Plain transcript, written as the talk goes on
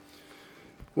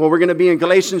Well, we're going to be in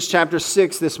Galatians chapter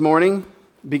 6 this morning,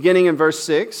 beginning in verse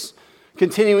 6,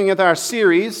 continuing with our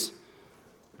series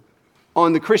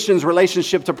on the Christian's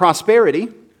relationship to prosperity.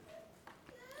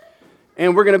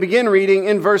 And we're going to begin reading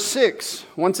in verse 6.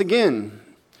 Once again,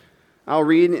 I'll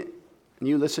read and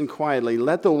you listen quietly.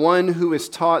 Let the one who is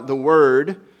taught the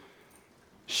word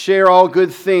share all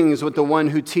good things with the one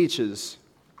who teaches.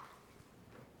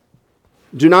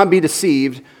 Do not be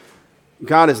deceived.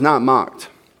 God is not mocked.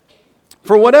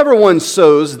 For whatever one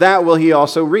sows, that will he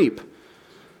also reap.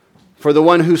 For the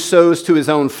one who sows to his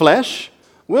own flesh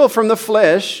will from the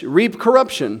flesh reap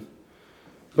corruption.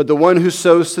 But the one who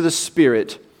sows to the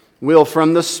Spirit will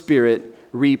from the Spirit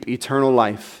reap eternal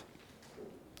life.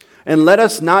 And let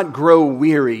us not grow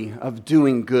weary of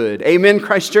doing good. Amen,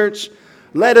 Christ Church?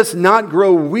 Let us not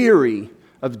grow weary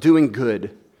of doing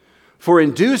good. For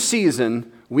in due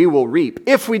season we will reap,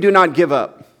 if we do not give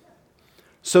up.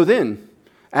 So then,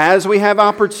 as we have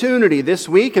opportunity this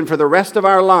week and for the rest of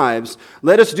our lives,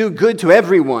 let us do good to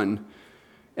everyone,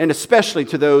 and especially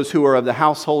to those who are of the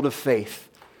household of faith.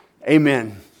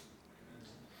 Amen.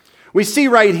 We see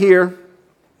right here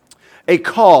a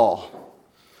call,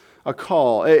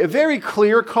 a very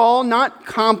clear call, not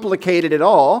complicated at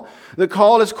all. The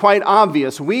call is quite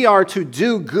obvious. We are to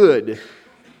do good.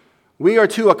 We are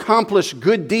to accomplish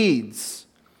good deeds.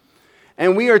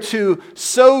 And we are to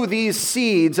sow these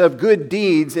seeds of good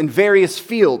deeds in various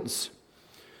fields.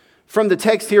 From the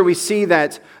text here, we see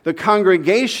that the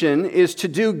congregation is to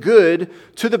do good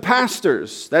to the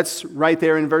pastors. That's right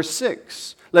there in verse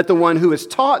 6. Let the one who is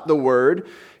taught the word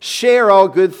share all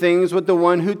good things with the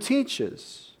one who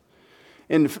teaches.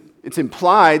 And it's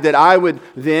implied that I would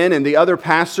then, and the other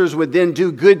pastors would then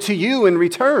do good to you in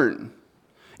return.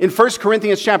 In 1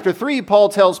 Corinthians chapter 3, Paul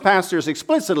tells pastors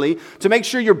explicitly to make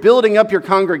sure you're building up your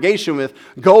congregation with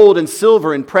gold and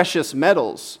silver and precious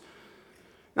metals.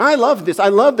 Now, I love this. I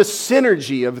love the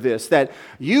synergy of this, that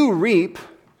you reap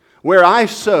where I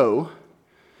sow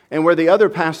and where the other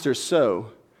pastors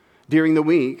sow during the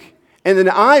week. And then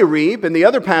I reap and the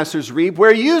other pastors reap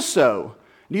where you sow.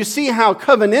 Do you see how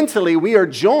covenantally we are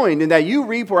joined in that you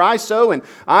reap where I sow and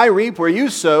I reap where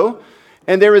you sow?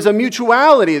 And there is a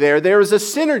mutuality there. There is a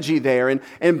synergy there.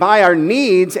 And by our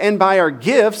needs and by our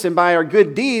gifts and by our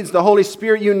good deeds, the Holy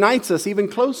Spirit unites us even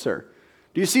closer.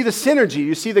 Do you see the synergy?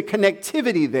 You see the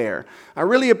connectivity there? I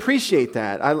really appreciate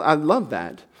that. I love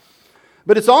that.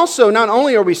 But it's also, not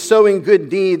only are we sowing good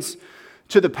deeds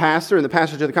to the pastor and the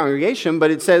pastor to the congregation, but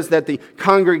it says that the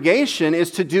congregation is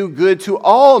to do good to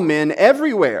all men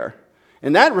everywhere.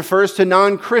 And that refers to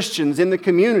non-Christians in the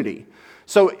community.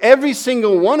 So every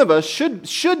single one of us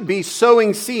should be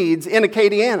sowing seeds in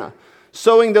Acadiana,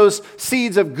 sowing those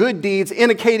seeds of good deeds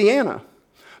in Acadiana,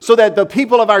 so that the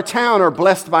people of our town are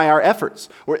blessed by our efforts,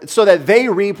 so that they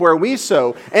reap where we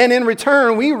sow, and in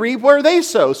return we reap where they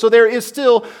sow. So there is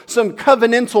still some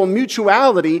covenantal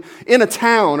mutuality in a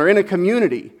town or in a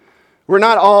community. We're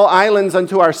not all islands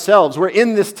unto ourselves. We're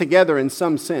in this together in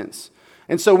some sense.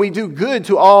 And so we do good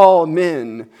to all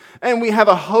men. And we have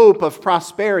a hope of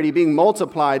prosperity being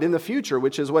multiplied in the future,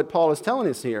 which is what Paul is telling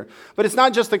us here. But it's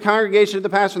not just the congregation of the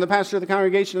pastor and the pastor of the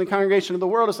congregation and the congregation of the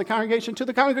world. It's the congregation to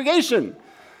the congregation.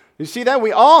 You see that?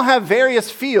 We all have various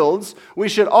fields we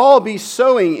should all be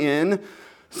sowing in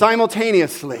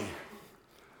simultaneously.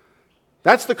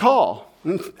 That's the call.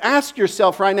 Ask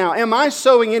yourself right now, am I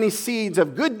sowing any seeds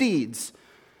of good deeds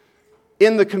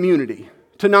in the community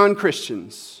to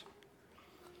non-Christians?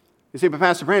 You say, but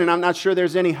Pastor Brandon, I'm not sure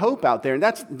there's any hope out there. And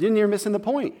then you're missing the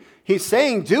point. He's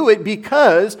saying do it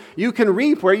because you can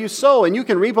reap where you sow and you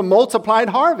can reap a multiplied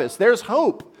harvest. There's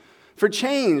hope for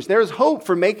change. There's hope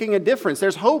for making a difference.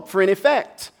 There's hope for an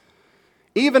effect.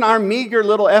 Even our meager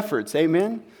little efforts,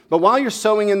 amen? But while you're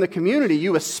sowing in the community,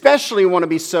 you especially want to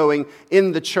be sowing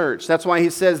in the church. That's why he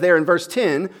says there in verse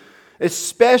 10,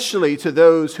 especially to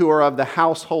those who are of the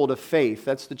household of faith.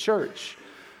 That's the church.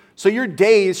 So your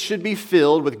days should be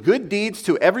filled with good deeds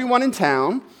to everyone in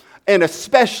town, and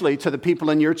especially to the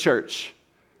people in your church.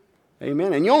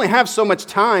 Amen. And you only have so much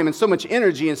time and so much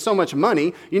energy and so much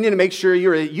money. You need to make sure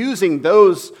you're using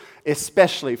those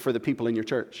especially for the people in your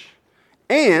church.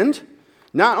 And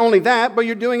not only that, but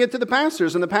you're doing it to the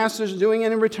pastors, and the pastors are doing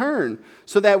it in return,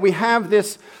 so that we have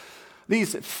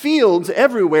these fields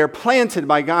everywhere planted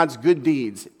by God's good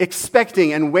deeds,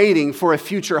 expecting and waiting for a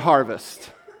future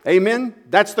harvest. Amen?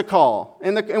 That's the call.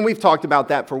 And we've talked about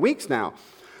that for weeks now.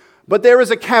 But there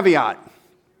is a caveat.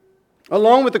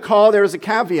 Along with the call, there is a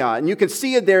caveat. And you can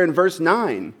see it there in verse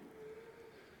 9.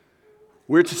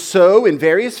 We're to sow in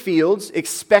various fields,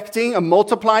 expecting a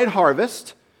multiplied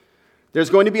harvest.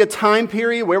 There's going to be a time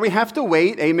period where we have to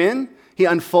wait. Amen? He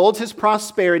unfolds his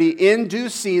prosperity in due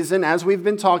season. As we've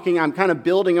been talking, I'm kind of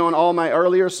building on all my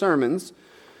earlier sermons.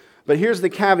 But here's the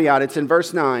caveat. It's in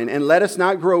verse 9. And let us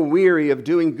not grow weary of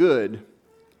doing good.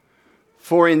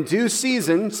 For in due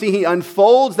season, see, he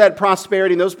unfolds that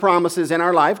prosperity and those promises in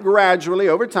our life gradually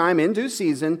over time. In due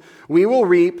season, we will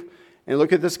reap. And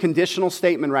look at this conditional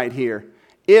statement right here.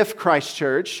 If, Christ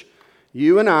Church,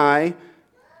 you and I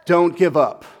don't give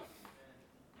up.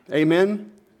 Amen?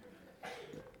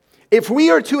 If we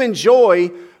are to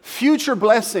enjoy future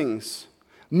blessings,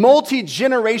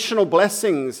 multi-generational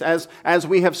blessings, as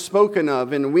we have spoken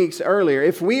of in weeks earlier,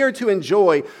 if we are to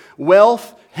enjoy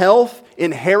wealth, health,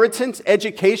 inheritance,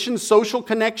 education, social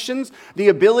connections, the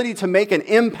ability to make an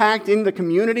impact in the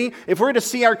community, if we're to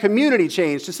see our community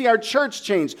change, to see our church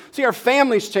change, see our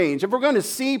families change, if we're going to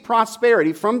see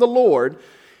prosperity from the Lord,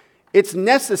 it's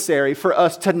necessary for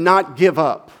us to not give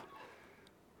up.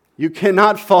 You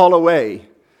cannot fall away.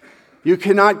 You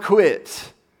cannot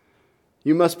quit.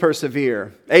 You must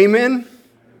persevere. Amen?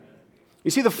 You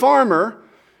see, the farmer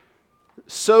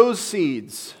sows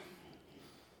seeds.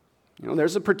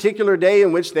 There's a particular day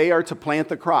in which they are to plant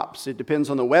the crops. It depends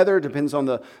on the weather, it depends on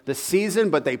the season,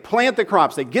 but they plant the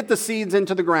crops. They get the seeds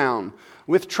into the ground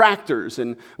with tractors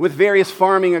and with various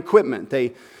farming equipment.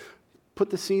 They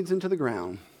put the seeds into the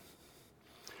ground.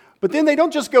 But then they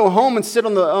don't just go home and sit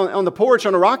on the porch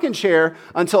on a rocking chair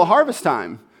until harvest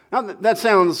time. Now, that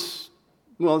sounds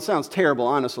terrible,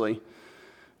 honestly.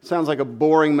 It sounds like a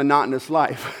boring, monotonous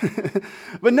life.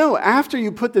 But no, after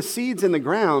you put the seeds in the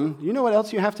ground, you know what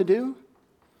else you have to do?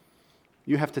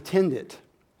 You have to tend it.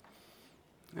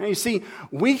 Now, you see,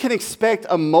 we can expect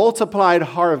a multiplied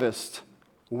harvest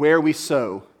where we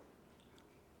sow,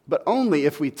 but only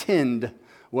if we tend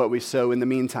what we sow in the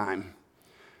meantime.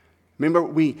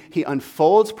 Remember, he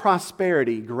unfolds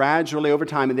prosperity gradually over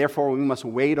time, and therefore we must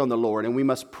wait on the Lord, and we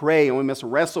must pray, and we must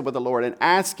wrestle with the Lord and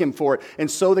ask Him for it,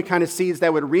 and sow the kind of seeds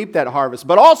that would reap that harvest.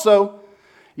 But also,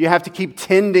 you have to keep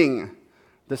tending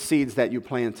the seeds that you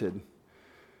planted.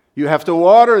 You have to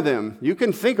water them. You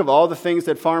can think of all the things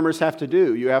that farmers have to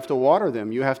do. You have to water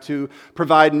them. You have to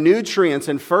provide nutrients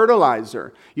and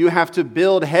fertilizer. You have to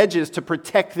build hedges to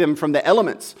protect them from the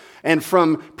elements and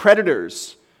from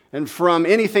predators and from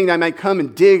anything that might come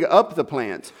and dig up the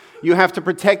plant. You have to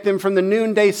protect them from the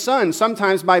noonday sun,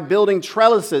 sometimes by building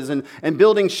trellises and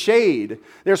building shade.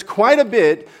 There's quite a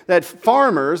bit that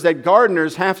farmers, that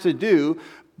gardeners have to do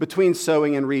between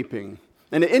sowing and reaping.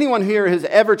 And anyone here has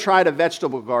ever tried a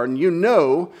vegetable garden, you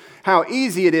know how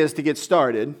easy it is to get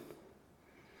started.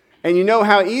 And you know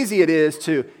how easy it is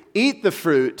to eat the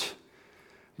fruit.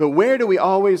 But where do we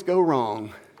always go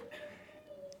wrong?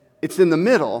 It's in the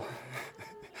middle.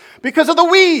 Because of the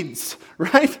weeds,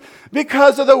 right?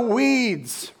 Because of the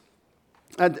weeds.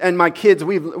 And my kids,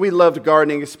 we loved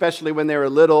gardening, especially when they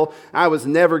were little. I was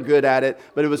never good at it,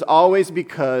 but it was always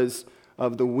because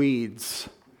of the weeds.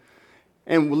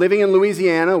 And living in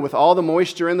Louisiana with all the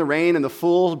moisture and the rain and the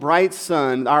full bright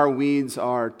sun, our weeds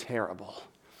are terrible.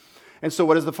 And so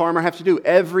what does the farmer have to do?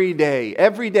 Every day,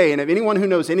 and if anyone who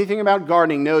knows anything about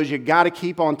gardening knows you got to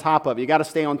keep on top of it. You got to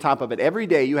stay on top of it. Every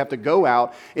day you have to go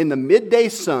out in the midday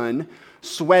sun,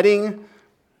 sweating,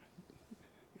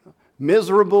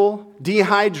 miserable,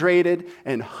 dehydrated,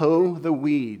 and hoe the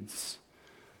weeds.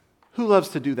 Who loves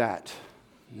to do that?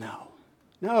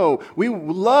 No, we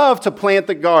love to plant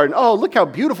the garden. Oh, look how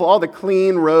beautiful, all the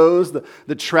clean rows,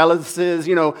 the trellises,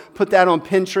 put that on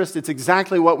Pinterest. It's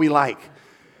exactly what we like.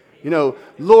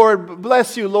 Lord,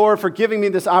 bless you, Lord, for giving me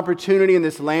this opportunity in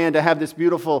this land to have this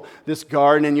beautiful, this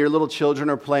garden, and your little children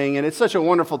are playing in it. It's such a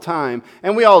wonderful time.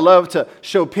 And we all love to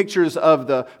show pictures of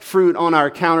the fruit on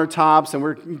our countertops, and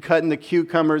we're cutting the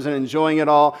cucumbers and enjoying it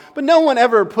all. But no one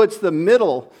ever puts the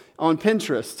middle on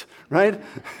Pinterest, right?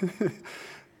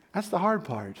 That's the hard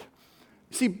part.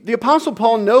 See, the Apostle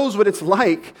Paul knows what it's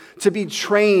like to be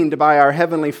trained by our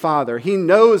Heavenly Father. He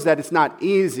knows that it's not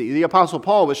easy. The Apostle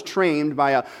Paul was trained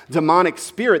by a demonic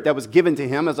spirit that was given to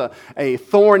him as a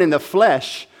thorn in the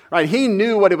flesh. Right? He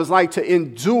knew what it was like to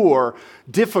endure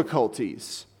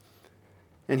difficulties.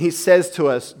 And he says to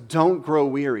us, don't grow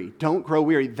weary. Don't grow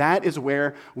weary. That is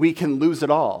where we can lose it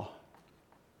all.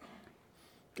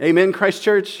 Amen, Christ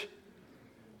Church?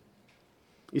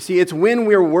 You see, it's when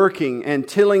we're working and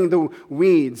tilling the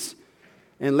weeds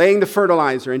and laying the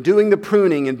fertilizer and doing the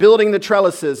pruning and building the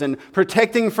trellises and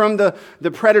protecting from the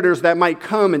predators that might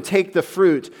come and take the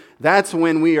fruit, that's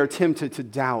when we are tempted to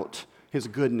doubt His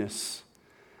goodness.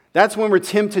 That's when we're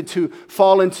tempted to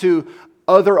fall into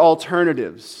other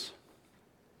alternatives.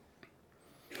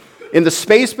 In the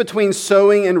space between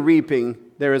sowing and reaping,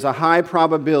 there is a high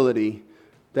probability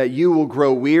that you will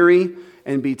grow weary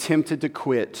and be tempted to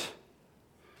quit.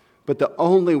 But the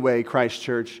only way, Christ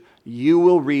Church, you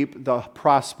will reap the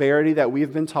prosperity that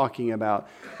we've been talking about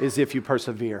is if you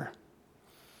persevere.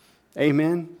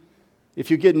 Amen?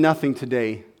 If you get nothing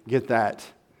today, get that.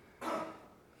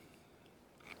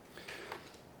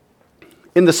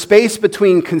 In the space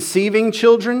between conceiving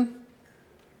children,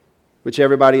 which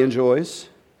everybody enjoys,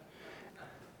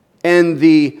 and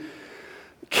the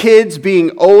kids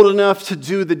being old enough to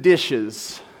do the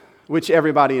dishes, which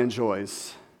everybody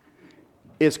enjoys,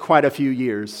 is quite a few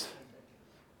years.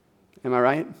 Am I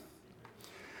right?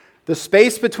 The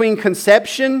space between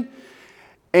conception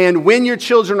and when your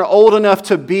children are old enough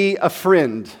to be a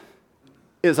friend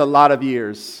is a lot of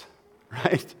years,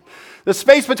 right? The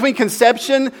space between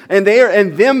conception and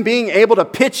them being able to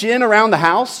pitch in around the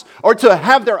house or to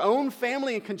have their own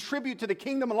family and contribute to the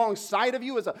kingdom alongside of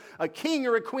you as a king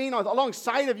or a queen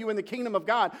alongside of you in the kingdom of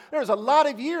God. There's a lot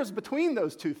of years between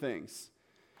those two things.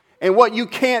 And what you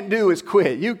can't do is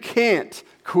quit. You can't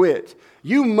quit.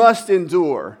 You must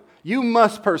endure. You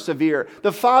must persevere.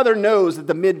 The Father knows that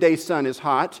the midday sun is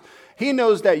hot. He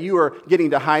knows that you are getting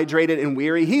dehydrated and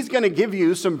weary. He's going to give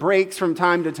you some breaks from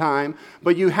time to time,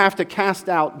 but you have to cast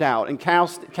out doubt and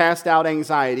cast out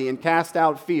anxiety and cast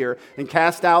out fear and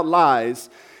cast out lies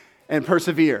and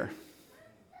persevere.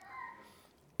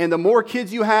 And the more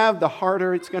kids you have, the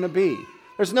harder it's going to be.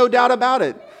 There's no doubt about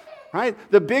it, right?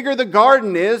 The bigger the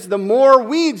garden is, the more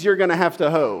weeds you're going to have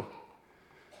to hoe.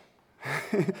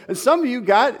 And some of you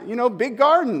got, big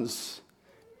gardens.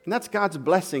 And that's God's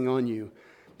blessing on you.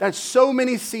 There's so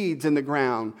many seeds in the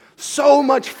ground. So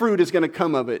much fruit is going to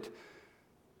come of it.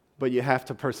 But you have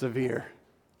to persevere.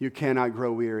 You cannot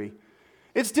grow weary.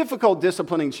 It's difficult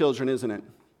disciplining children, isn't it?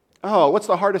 Oh, what's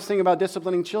the hardest thing about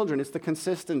disciplining children? It's the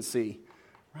consistency,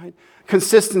 right?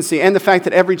 Consistency and the fact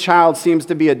that every child seems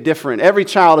to be a different. Every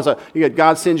child is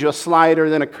God sends you a slider,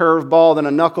 then a curveball, then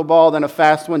a knuckleball, then a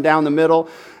fast one down the middle.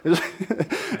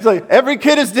 It's like every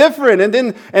kid is different, and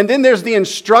then there's the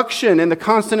instruction and the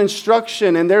constant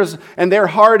instruction, and they're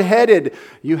hard-headed.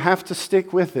 You have to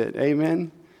stick with it,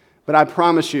 amen. But I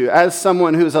promise you, as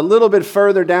someone who's a little bit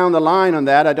further down the line on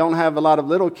that, I don't have a lot of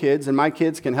little kids, and my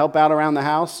kids can help out around the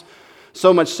house.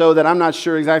 So much so that I'm not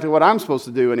sure exactly what I'm supposed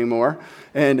to do anymore,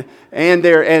 and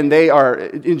they are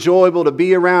enjoyable to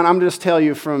be around. I'm just telling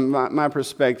you from my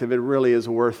perspective, it really is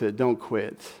worth it. Don't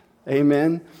quit,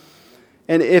 amen.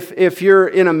 And if you're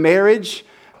in a marriage,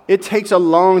 it takes a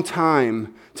long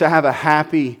time to have a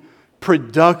happy,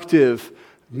 productive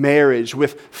marriage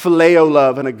with phileo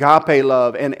love and agape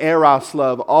love and eros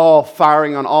love all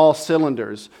firing on all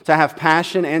cylinders. To have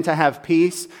passion and to have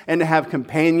peace and to have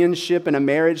companionship in a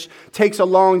marriage takes a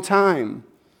long time.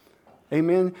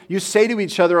 Amen? You say to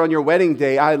each other on your wedding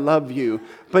day, I love you.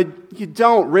 But you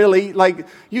don't really,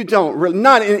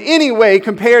 not in any way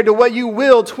compared to what you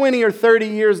will 20 or 30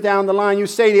 years down the line. You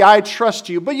say to you, I trust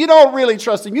you. But you don't really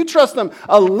trust them. You trust them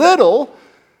a little,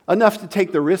 enough to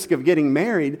take the risk of getting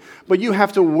married. But you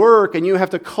have to work and you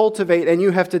have to cultivate and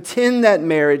you have to tend that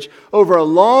marriage over a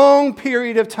long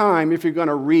period of time if you're going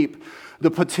to reap the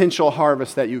potential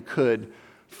harvest that you could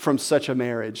from such a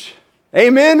marriage.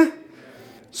 Amen?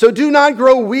 So do not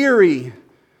grow weary,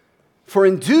 for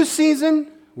in due season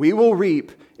we will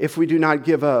reap if we do not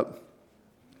give up.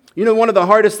 One of the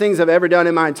hardest things I've ever done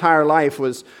in my entire life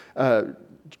was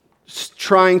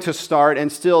trying to start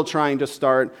and still trying to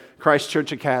start Christ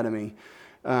Church Academy.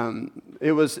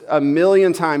 It was a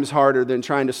million times harder than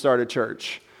trying to start a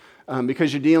church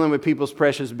because you're dealing with people's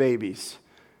precious babies.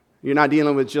 You're not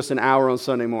dealing with just an hour on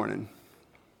Sunday morning.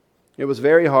 It was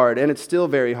very hard, and it's still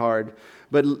very hard.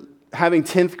 But having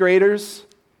 10th graders,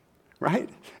 right,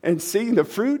 and seeing the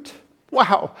fruit,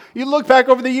 wow. You look back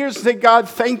over the years and say, God,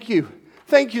 thank you.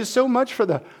 Thank you so much for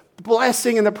the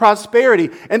blessing and the prosperity.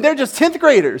 And they're just 10th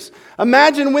graders.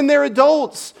 Imagine when they're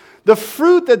adults, the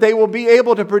fruit that they will be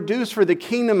able to produce for the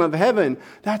kingdom of heaven.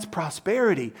 That's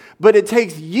prosperity. But it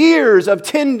takes years of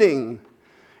tending.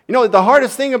 The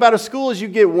hardest thing about a school is you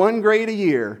get one grade a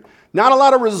year. Not a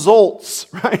lot of results,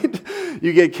 right?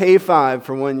 You get K-5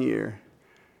 for 1 year.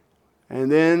 And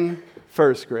then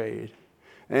first grade.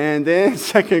 And then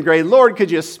second grade. Lord, could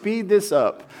you speed this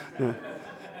up?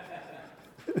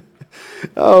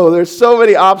 Oh, there's so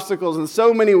many obstacles and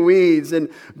so many weeds.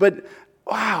 But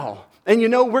wow. And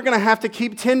we're going to have to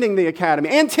keep tending the academy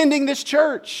and tending this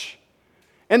church.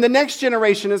 And the next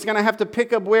generation is going to have to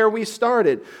pick up where we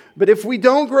started. But if we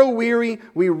don't grow weary,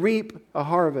 we reap a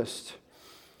harvest.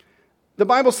 The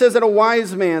Bible says that a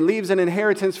wise man leaves an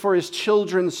inheritance for his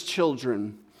children's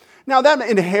children. Now, that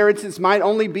inheritance might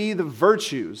only be the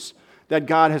virtues that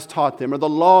God has taught them, or the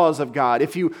laws of God.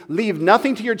 If you leave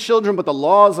nothing to your children but the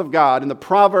laws of God and the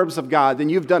proverbs of God, then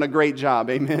you've done a great job.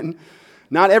 Amen.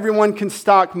 Not everyone can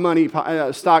stock money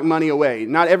away.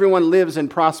 Not everyone lives in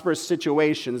prosperous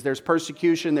situations. There's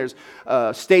persecution, there's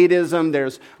statism,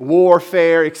 there's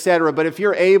warfare, etc. But if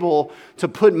you're able to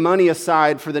put money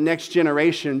aside for the next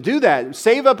generation, do that.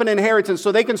 Save up an inheritance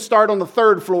so they can start on the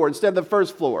 3rd floor instead of the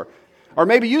 1st floor. Or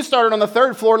maybe you started on the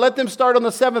 3rd floor, let them start on the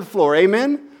 7th floor.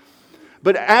 Amen?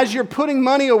 But as you're putting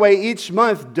money away each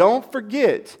month, don't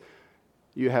forget,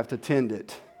 you have to tend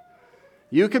it.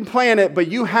 You can plan it, but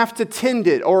you have to tend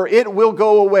it, or it will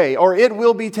go away, or it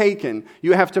will be taken.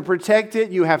 You have to protect it,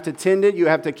 you have to tend it, you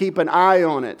have to keep an eye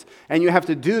on it, and you have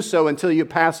to do so until you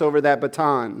pass over that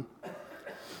baton.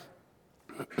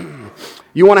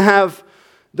 You want to have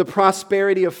the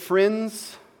prosperity of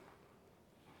friends?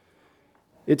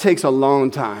 It takes a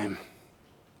long time.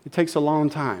 It takes a long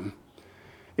time.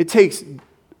 It takes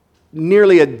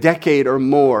nearly a decade or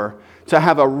more to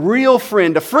have a real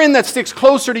friend, a friend that sticks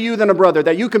closer to you than a brother,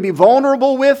 that you can be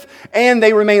vulnerable with and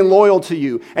they remain loyal to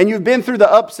you. And you've been through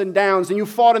the ups and downs and you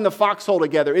fought in the foxhole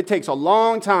together. It takes a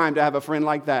long time to have a friend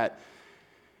like that.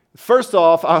 First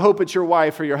off, I hope it's your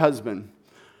wife or your husband.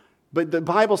 But the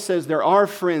Bible says there are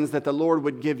friends that the Lord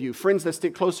would give you, friends that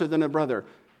stick closer than a brother.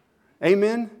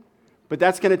 Amen? But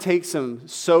that's going to take some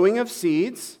sowing of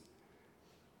seeds,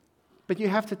 but you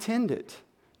have to tend it.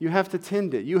 You have to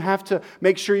tend it. You have to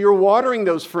make sure you're watering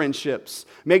those friendships.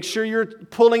 Make sure you're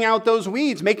pulling out those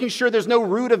weeds, making sure there's no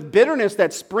root of bitterness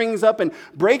that springs up and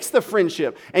breaks the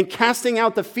friendship, and casting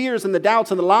out the fears and the doubts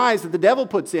and the lies that the devil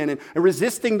puts in, and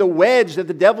resisting the wedge that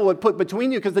the devil would put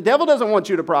between you, because the devil doesn't want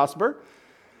you to prosper.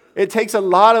 It takes a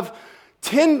lot of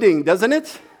tending, doesn't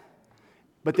it?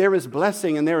 But there is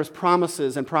blessing and there is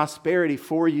promises and prosperity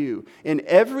for you in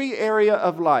every area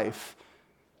of life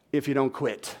if you don't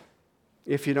quit.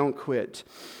 If you don't quit.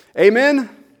 Amen?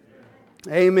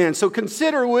 Amen. So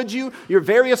consider, would you, your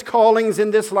various callings in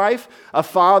this life: a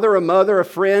father, a mother, a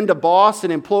friend, a boss,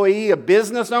 an employee, a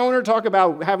business owner. Talk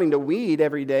about having to weed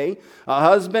every day. A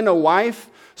husband, a wife.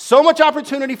 So much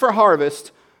opportunity for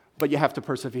harvest, but you have to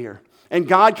persevere. And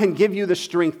God can give you the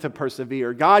strength to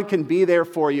persevere. God can be there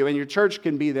for you, and your church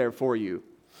can be there for you.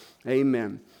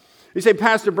 Amen. You say,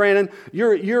 Pastor Brandon,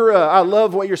 I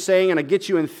love what you're saying, and I get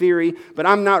you in theory, but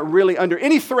I'm not really under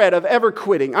any threat of ever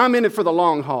quitting. I'm in it for the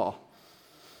long haul.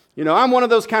 You know, I'm one of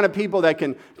those kind of people that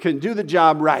can do the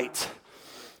job right.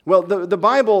 Well, the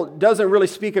Bible doesn't really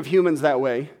speak of humans that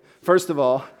way, first of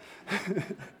all.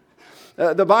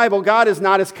 The Bible, God is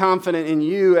not as confident in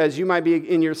you as you might be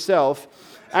in yourself.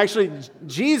 Actually,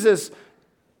 Jesus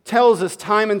tells us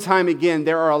time and time again,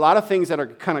 there are a lot of things that are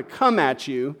kind of come at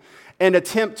you and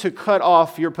attempt to cut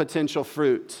off your potential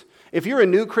fruit. If you're a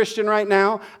new Christian right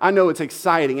now, I know it's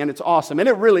exciting and it's awesome, and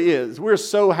it really is. We're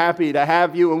so happy to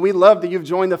have you, and we love that you've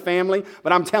joined the family,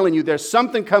 but I'm telling you, there's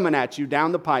something coming at you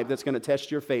down the pipe that's going to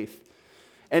test your faith.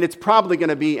 And it's probably going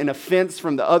to be an offense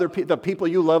from the people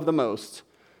you love the most.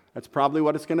 That's probably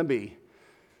what it's going to be.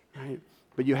 Right?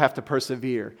 But you have to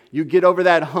persevere. You get over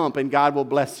that hump and God will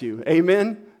bless you.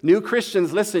 Amen? New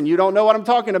Christians, listen, you don't know what I'm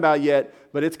talking about yet,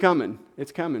 but it's coming.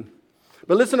 It's coming.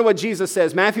 But listen to what Jesus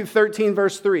says, Matthew 13,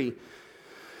 verse 3.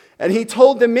 And he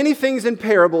told them many things in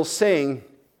parables, saying,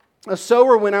 a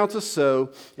sower went out to sow,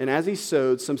 and as he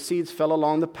sowed, some seeds fell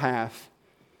along the path,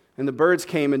 and the birds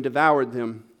came and devoured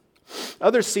them.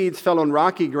 Other seeds fell on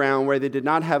rocky ground where they did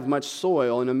not have much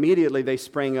soil, and immediately they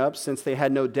sprang up, since they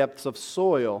had no depths of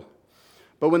soil.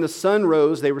 But when the sun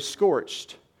rose, they were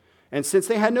scorched, and since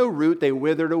they had no root, they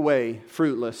withered away,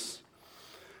 fruitless.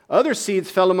 Other seeds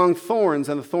fell among thorns,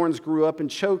 and the thorns grew up and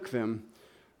choked them.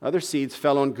 Other seeds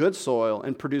fell on good soil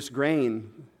and produced grain,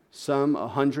 some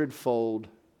 100-fold,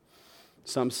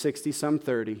 some 60, some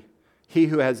 30. He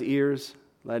who has ears,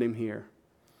 let him hear.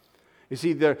 You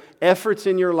see, the efforts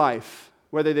in your life,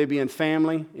 whether they be in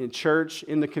family, in church,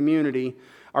 in the community,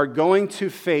 are going to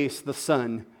face the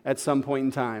sun at some point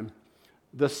in time.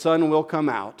 The sun will come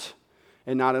out,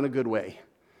 and not in a good way.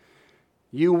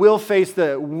 You will face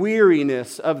the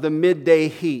weariness of the midday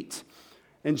heat.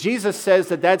 And Jesus says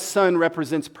that sun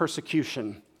represents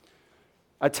persecution,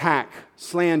 attack,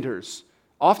 slanders,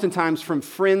 oftentimes from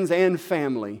friends and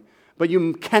family. But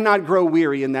you cannot grow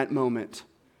weary in that moment,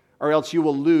 or else you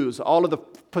will lose all of the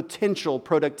potential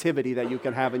productivity that you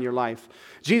can have in your life.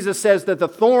 Jesus says that the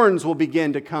thorns will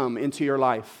begin to come into your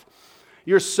life.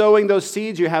 You're sowing those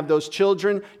seeds, you have those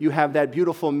children, you have that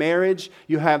beautiful marriage,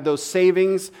 you have those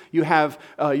savings, you have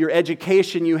your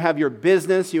education, you have your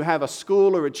business, you have a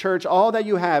school or a church, all that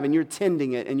you have, and you're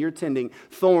tending it, and you're tending.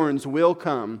 Thorns will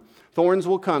come. Thorns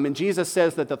will come. And Jesus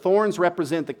says that the thorns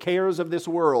represent the cares of this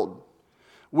world,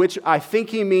 which I think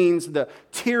he means the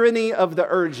tyranny of the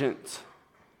urgent.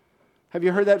 Have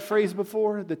you heard that phrase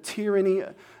before? The tyranny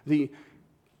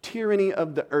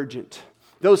of the urgent.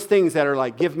 Those things that are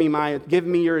like, give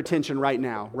me your attention right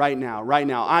now.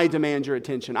 I demand your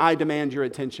attention. I demand your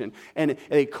attention. And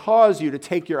they cause you to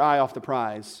take your eye off the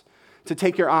prize, to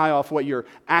take your eye off what you're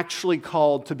actually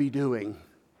called to be doing.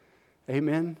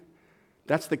 Amen?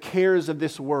 That's the cares of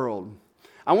this world.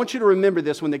 I want you to remember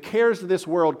this. When the cares of this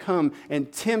world come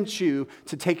and tempt you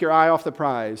to take your eye off the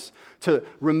prize, to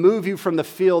remove you from the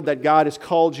field that God has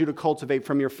called you to cultivate,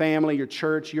 from your family, your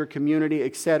church, your community,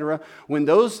 etc. When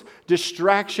those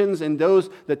distractions and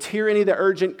the tyranny, the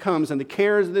urgent comes, and the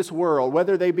cares of this world,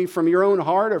 whether they be from your own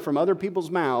heart or from other people's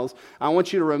mouths, I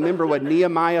want you to remember what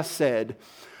Nehemiah said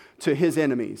to his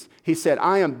enemies. He said,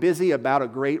 I am busy about a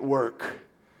great work,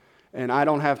 and I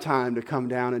don't have time to come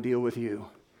down and deal with you.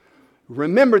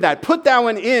 Remember that. Put that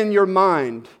one in your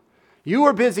mind. You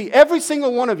are busy. Every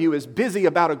single one of you is busy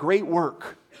about a great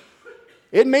work.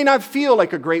 It may not feel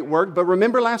like a great work, but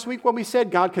remember last week what we said?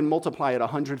 God can multiply it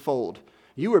 100-fold.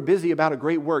 You are busy about a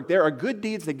great work. There are good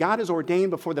deeds that God has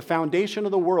ordained before the foundation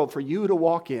of the world for you to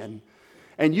walk in.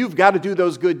 And you've got to do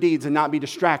those good deeds and not be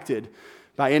distracted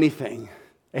by anything.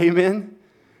 Amen?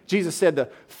 Jesus said the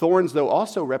thorns, though,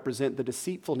 also represent the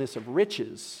deceitfulness of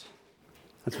riches.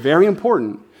 That's very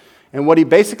important. And what he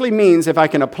basically means, if I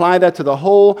can apply that to the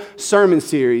whole sermon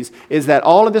series, is that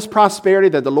all of this prosperity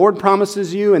that the Lord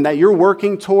promises you and that you're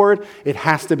working toward, it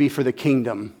has to be for the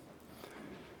kingdom.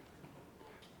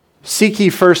 Seek ye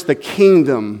first the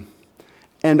kingdom,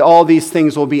 and all these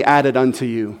things will be added unto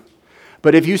you.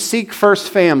 But if you seek first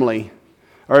family,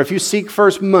 or if you seek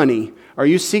first money, or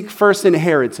you seek first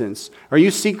inheritance, or you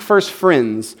seek first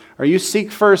friends, or you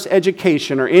seek first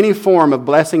education, or any form of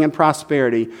blessing and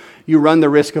prosperity, you run the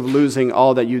risk of losing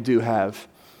all that you do have.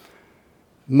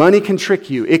 Money can trick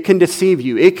you. It can deceive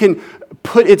you. It can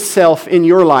put itself in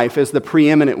your life as the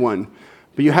preeminent one.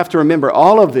 But you have to remember,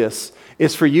 all of this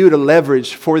is for you to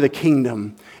leverage for the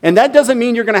kingdom. And that doesn't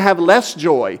mean you're going to have less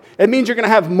joy. It means you're going to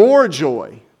have more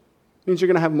joy. It means you're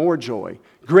going to have more joy.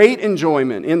 Great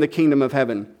enjoyment in the kingdom of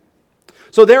heaven.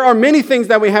 So there are many things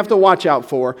that we have to watch out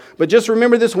for, but just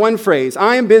remember this one phrase: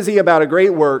 I am busy about a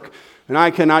great work, and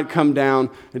I cannot come down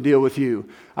and deal with you.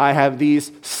 I have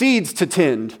these seeds to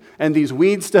tend and these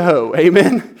weeds to hoe.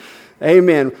 Amen?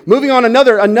 Amen. Moving on,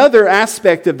 another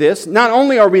aspect of this, not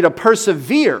only are we to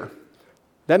persevere,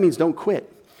 that means don't quit,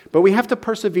 but we have to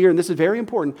persevere, and this is very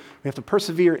important, we have to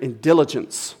persevere in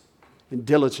diligence. In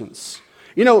diligence.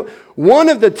 You know, one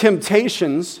of the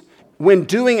temptations when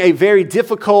doing a very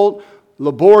difficult,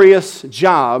 laborious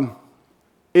job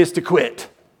is to quit.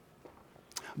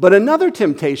 But another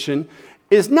temptation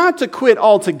is not to quit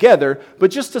altogether, but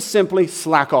just to simply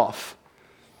slack off.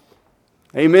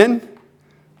 Amen?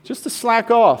 Just to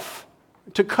slack off,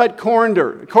 to cut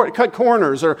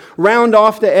corners or round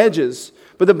off the edges.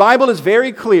 But the Bible is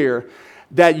very clear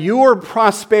that your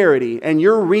prosperity and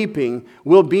your reaping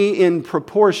will be in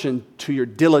proportion to your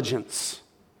diligence.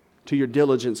 To your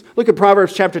diligence. Look at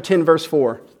Proverbs chapter 10, verse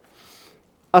 4.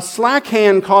 A slack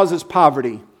hand causes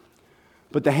poverty,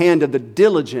 but the hand of the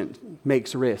diligent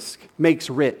makes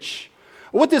rich.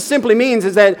 What this simply means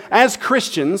is that as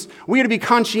Christians, we are to be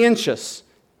conscientious.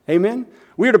 Amen?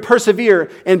 We are to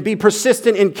persevere and be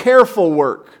persistent in careful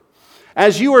work.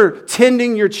 As you are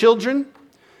tending your children,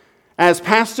 as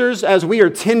pastors, as we are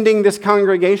tending this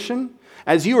congregation,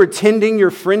 as you are tending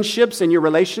your friendships and your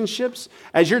relationships,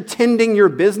 as you're tending your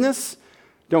business,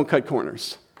 don't cut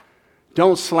corners.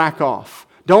 Don't slack off.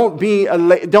 Don't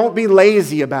be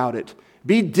lazy about it.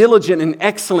 Be diligent and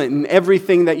excellent in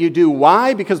everything that you do.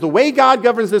 Why? Because the way God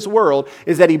governs this world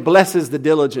is that He blesses the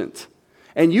diligent.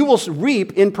 And you will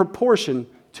reap in proportion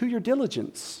to your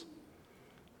diligence.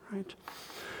 Right?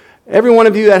 Every one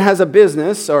of you that has a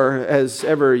business or has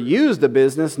ever used a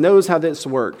business knows how this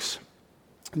works.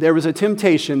 There was a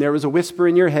temptation, there was a whisper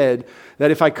in your head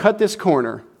that if I cut this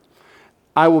corner,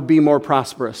 I will be more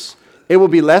prosperous. It will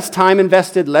be less time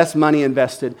invested, less money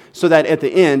invested, so that at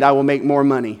the end I will make more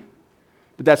money.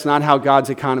 But that's not how God's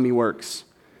economy works.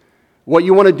 What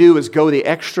you want to do is go the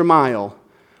extra mile.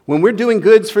 When we're doing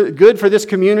good for this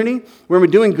community, when we're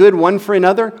doing good one for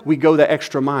another, we go the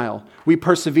extra mile. We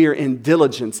persevere in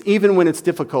diligence, even when it's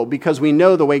difficult, because we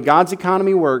know the way God's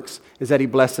economy works is that He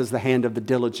blesses the hand of the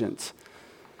diligent.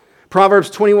 Proverbs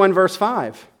 21, verse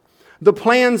 5. The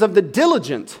plans of the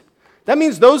diligent, that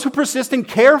means those who persist in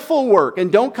careful work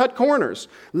and don't cut corners,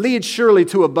 lead surely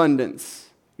to abundance.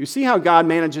 You see how God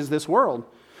manages this world.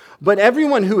 But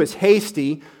everyone who is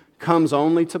hasty comes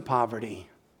only to poverty.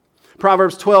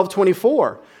 Proverbs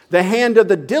 12:24. The hand of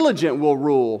the diligent will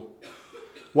rule,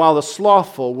 while the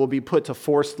slothful will be put to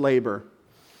forced labor.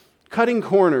 Cutting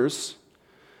corners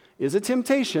is a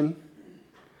temptation.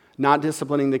 Not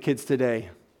disciplining the kids today,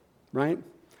 right?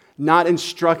 Not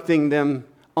instructing them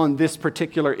on this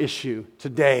particular issue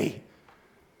today.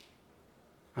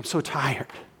 I'm so tired.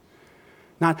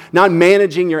 Not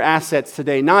managing your assets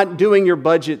today. Not doing your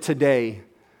budget today.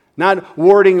 Not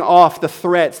warding off the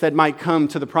threats that might come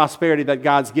to the prosperity that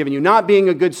God's given you. Not being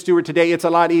a good steward today. It's a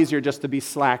lot easier just to be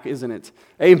slack, isn't it?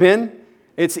 Amen?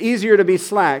 It's easier to be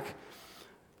slack,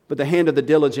 but the hand of the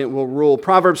diligent will rule.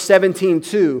 Proverbs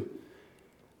 17:2.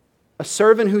 A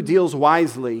servant who deals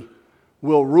wisely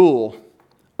will rule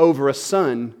over a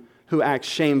son who acts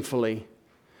shamefully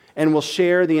and will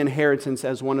share the inheritance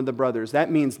as one of the brothers. That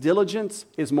means diligence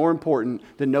is more important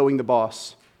than knowing the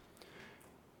boss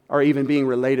or even being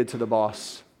related to the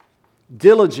boss.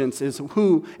 Diligence is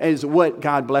what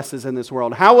God blesses in this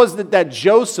world. How was it that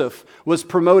Joseph was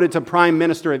promoted to prime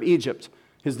minister of Egypt?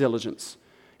 His diligence.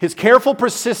 His careful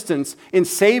persistence in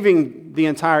saving the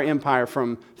entire empire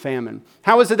from famine.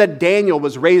 How is it that Daniel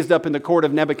was raised up in the court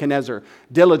of Nebuchadnezzar?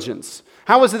 Diligence.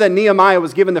 How is it that Nehemiah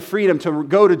was given the freedom to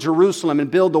go to Jerusalem and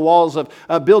build the walls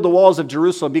of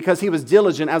Jerusalem? Because he was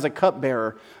diligent as a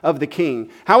cupbearer of the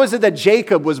king. How is it that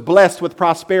Jacob was blessed with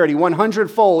prosperity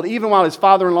 100-fold, even while his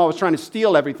father-in-law was trying to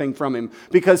steal everything from him?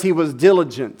 Because he was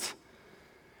diligent.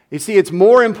 You see, it's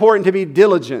more important to be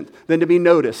diligent than to be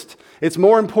noticed. It's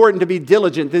more important to be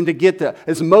diligent than to get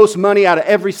as most money out of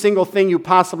every single thing you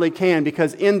possibly can,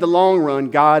 because in the long run,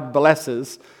 God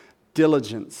blesses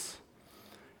diligence.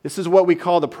 This is what we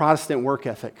call the Protestant work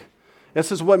ethic.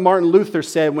 This is what Martin Luther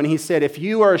said when he said, if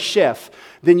you are a chef,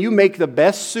 then you make the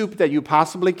best soup that you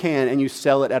possibly can and you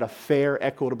sell it at a fair,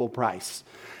 equitable price.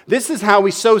 This is how we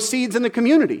sow seeds in the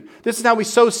community. This is how we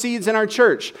sow seeds in our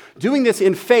church. Doing this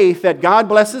in faith that God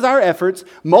blesses our efforts,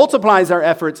 multiplies our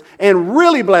efforts, and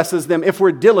really blesses them if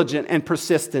we're diligent and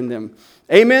persist in them.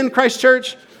 Amen, Christ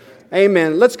Church?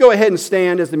 Amen. Let's go ahead and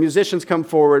stand as the musicians come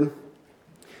forward.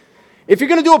 If you're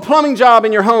going to do a plumbing job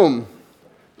in your home,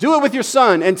 do it with your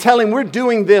son and tell him we're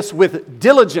doing this with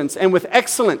diligence and with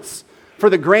excellence for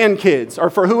the grandkids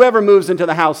or for whoever moves into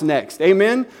the house next.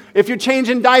 Amen? If you're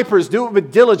changing diapers, do it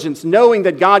with diligence, knowing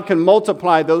that God can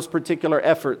multiply those particular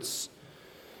efforts.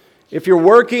 If you're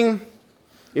working,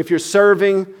 if you're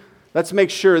serving, let's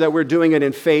make sure that we're doing it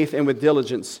in faith and with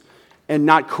diligence and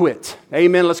not quit.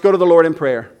 Amen? Let's go to the Lord in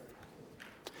prayer.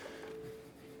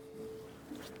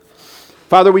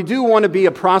 Father, we do want to be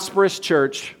a prosperous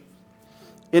church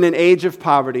in an age of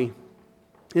poverty,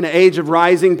 in an age of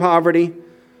rising poverty,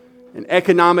 and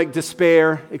economic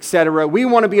despair, etc. We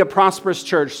want to be a prosperous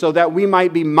church so that we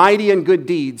might be mighty in good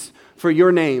deeds for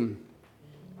your name.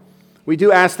 We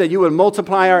do ask that you would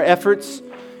multiply our efforts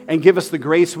and give us the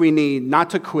grace we need not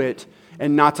to quit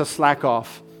and not to slack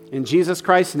off. In Jesus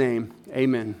Christ's name,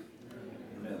 amen.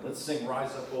 Amen. Let's sing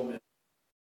Rise Up, O Men.